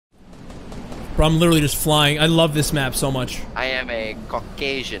Bro, I'm literally just flying. I love this map so much. I am a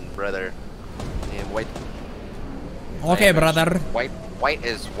Caucasian, brother. And white. Okay, brother. White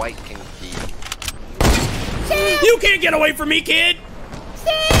is white can be. You can't get away from me, kid!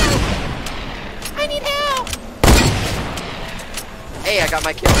 I need help. Hey, I got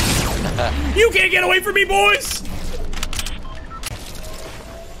my kill. You can't get away from me, boys!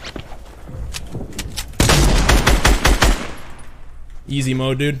 Easy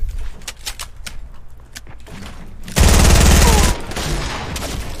mode, dude.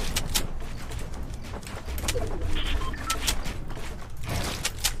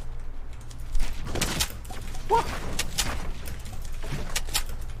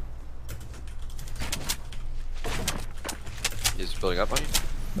 He's building up on you?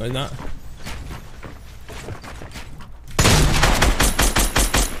 No, he's not.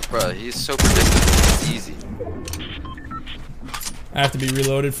 Bro, he's so predictable. It's easy. I have to be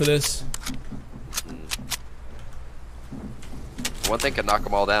reloaded for this. One thing can knock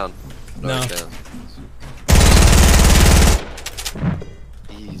them all down. No.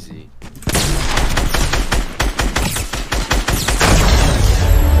 Easy.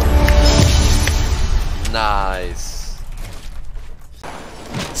 Nice.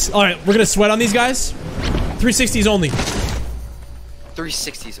 Alright, we're gonna sweat on these guys. 360s only.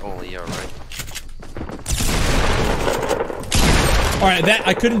 360s only, yeah, right. Alright, that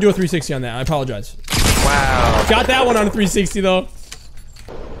I couldn't do a 360 on that. I apologize. Wow. Got that one on a 360 though.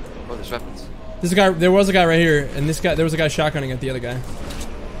 Oh, there's weapons. This guy, there was a guy right here, and this guy, there was a guy shotgunning at the other guy.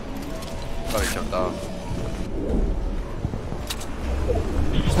 Oh, he jumped off.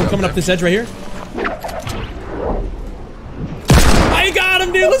 There's one coming up this edge right here. I got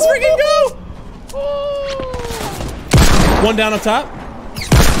him, dude. Let's freaking go. One down up top.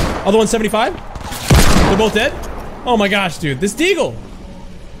 Other one 75. They're both dead. Oh my gosh, dude. This deagle.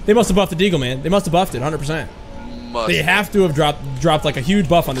 They must have buffed the deagle, man. They must have buffed it 100%. They have to have dropped like a huge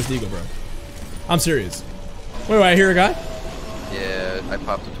buff on this deagle, bro. I'm serious. Wait, I hear a guy? Yeah, I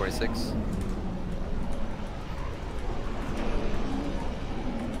popped a 26.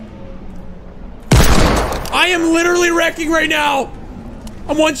 I am literally wrecking right now.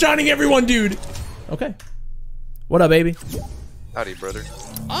 I'm one-shotting everyone, dude. Okay. What up, baby? Howdy, brother.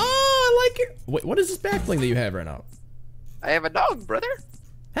 Oh, I like it. Wait, what is this back bling that you have right now? I have a dog, brother.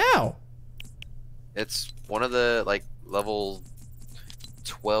 How? It's one of the, like, level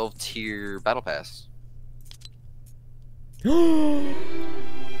 12 tier battle pass.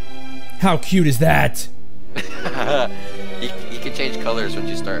 How cute is that? He can change colors once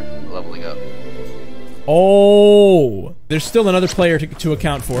you start leveling up. Oh, there's still another player to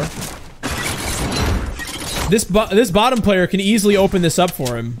account for. This bottom player can easily open this up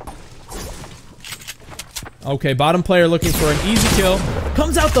for him. Okay, bottom player looking for an easy kill.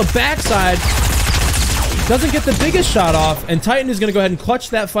 Comes out the backside. Doesn't get the biggest shot off, and Titan is going to go ahead and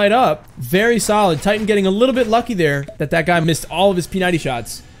clutch that fight up. Very solid. Titan getting a little bit lucky there that guy missed all of his P90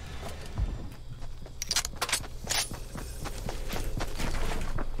 shots.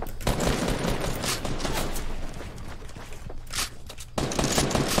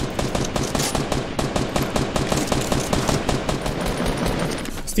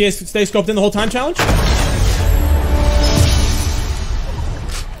 Stay scoped in the whole time challenge?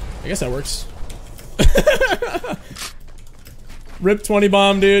 I guess that works. Rip 20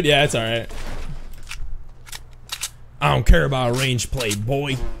 bomb, dude. Yeah, it's alright. I don't care about range play,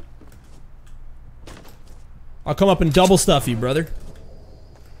 boy. I'll come up and double stuff you, brother.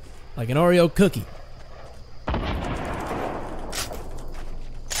 Like an Oreo cookie.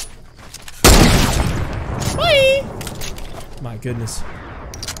 Bye! My goodness.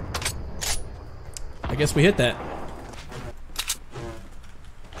 I guess we hit that.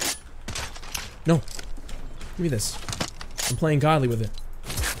 No. Give me this. I'm playing godly with it.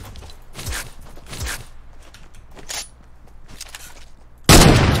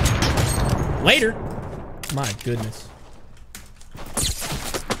 Later. My goodness.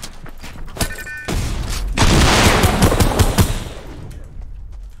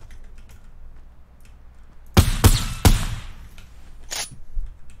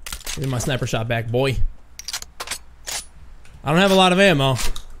 Give me my sniper shot back, boy. I don't have a lot of ammo.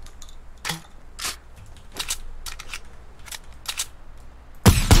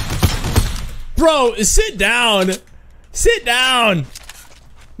 Bro, sit down. Sit down.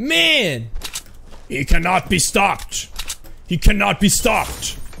 Man. He cannot be stopped. He cannot be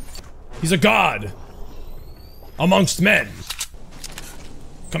stopped. He's a god. Amongst men.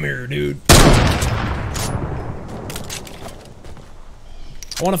 Come here, dude.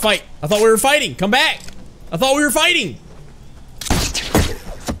 I want to fight. I thought we were fighting. Come back. I thought we were fighting.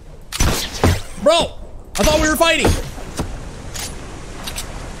 Bro, I thought we were fighting.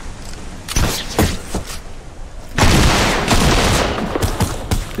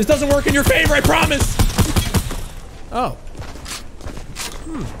 This doesn't work in your favor, I promise. Oh.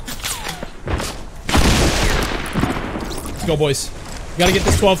 Let's go, boys. We gotta get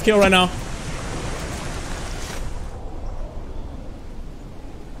this 12th kill right now.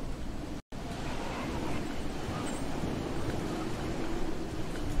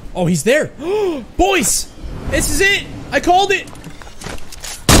 Oh, he's there. Boys, this is it. I called it.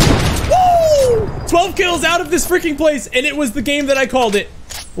 Woo! 12 kills out of this freaking place, and it was the game that I called it.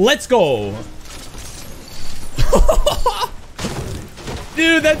 Let's go.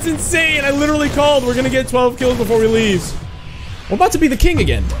 Dude, that's insane. I literally called. We're gonna get 12 kills before we leave. We're about to be the king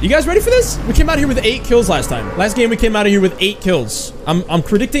again. You guys ready for this? We came out here with 8 kills last time. Last game we came out of here with 8 kills. I'm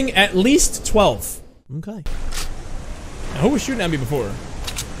predicting at least 12. Okay. Now, who was shooting at me before?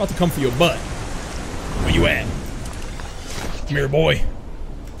 About to come for your butt. Where you at? Come here, boy.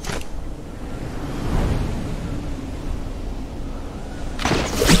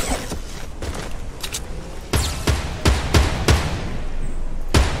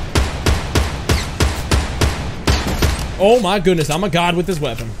 Oh my goodness, I'm a god with this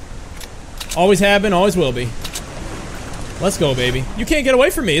weapon. Always have been, always will be. Let's go, baby. You can't get away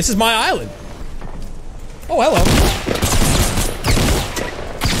from me. This is my island. Oh, hello.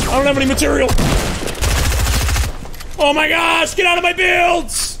 I don't have any material. Oh my gosh, get out of my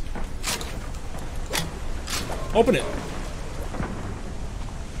builds! Open it.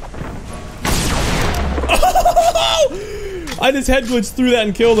 Oh! I just head glitched through that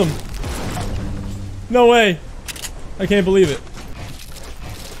and killed him. No way. I can't believe it.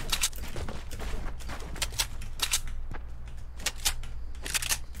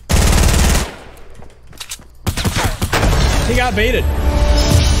 He got baited.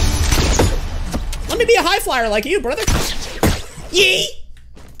 Let me be a high flyer like you, brother. Yee!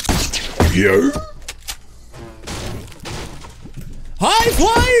 Yeah. High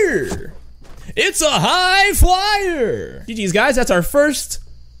flyer! It's a high flyer! GG's, guys. That's our first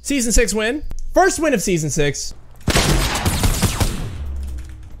Season 6 win. First win of Season 6.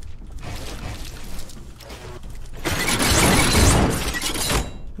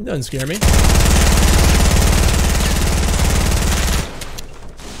 It doesn't scare me.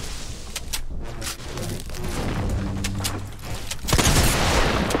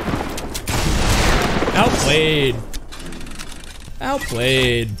 Outplayed.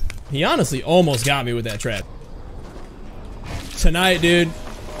 Outplayed. He honestly almost got me with that trap. Tonight, dude.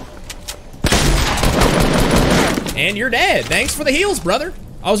 And you're dead. Thanks for the heals, brother.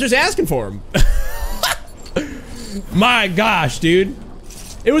 I was just asking for him. My gosh, dude.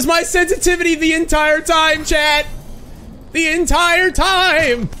 It was my sensitivity the entire time, chat. The entire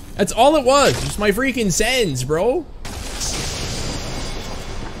time. That's all it was. Just my freaking sens, bro.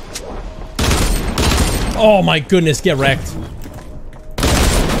 Oh my goodness, get wrecked.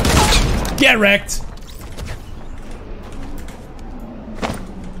 Get wrecked.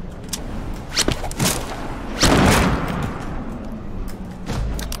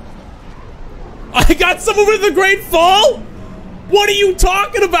 I got someone with a great fall? What are you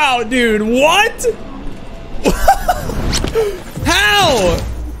talking about, dude? What? How?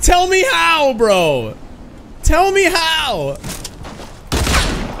 Tell me how, bro. Tell me how.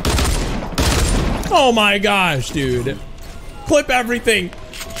 Oh my gosh, dude. Clip everything.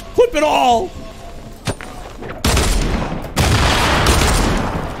 Clip it all.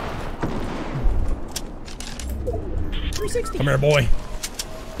 Come here, boy.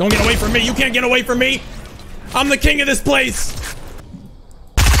 Don't get away from me. You can't get away from me. I'm the king of this place.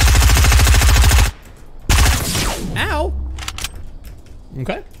 Ow.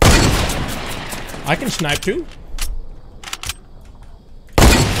 Okay. I can snipe too.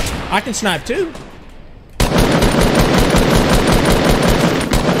 I can snipe too.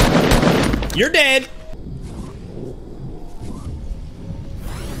 You're dead.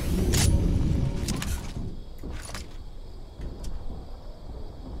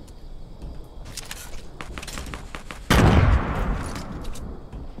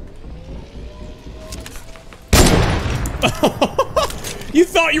 You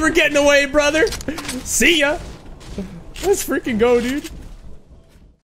thought you were getting away, brother? See ya. Let's freaking go, dude.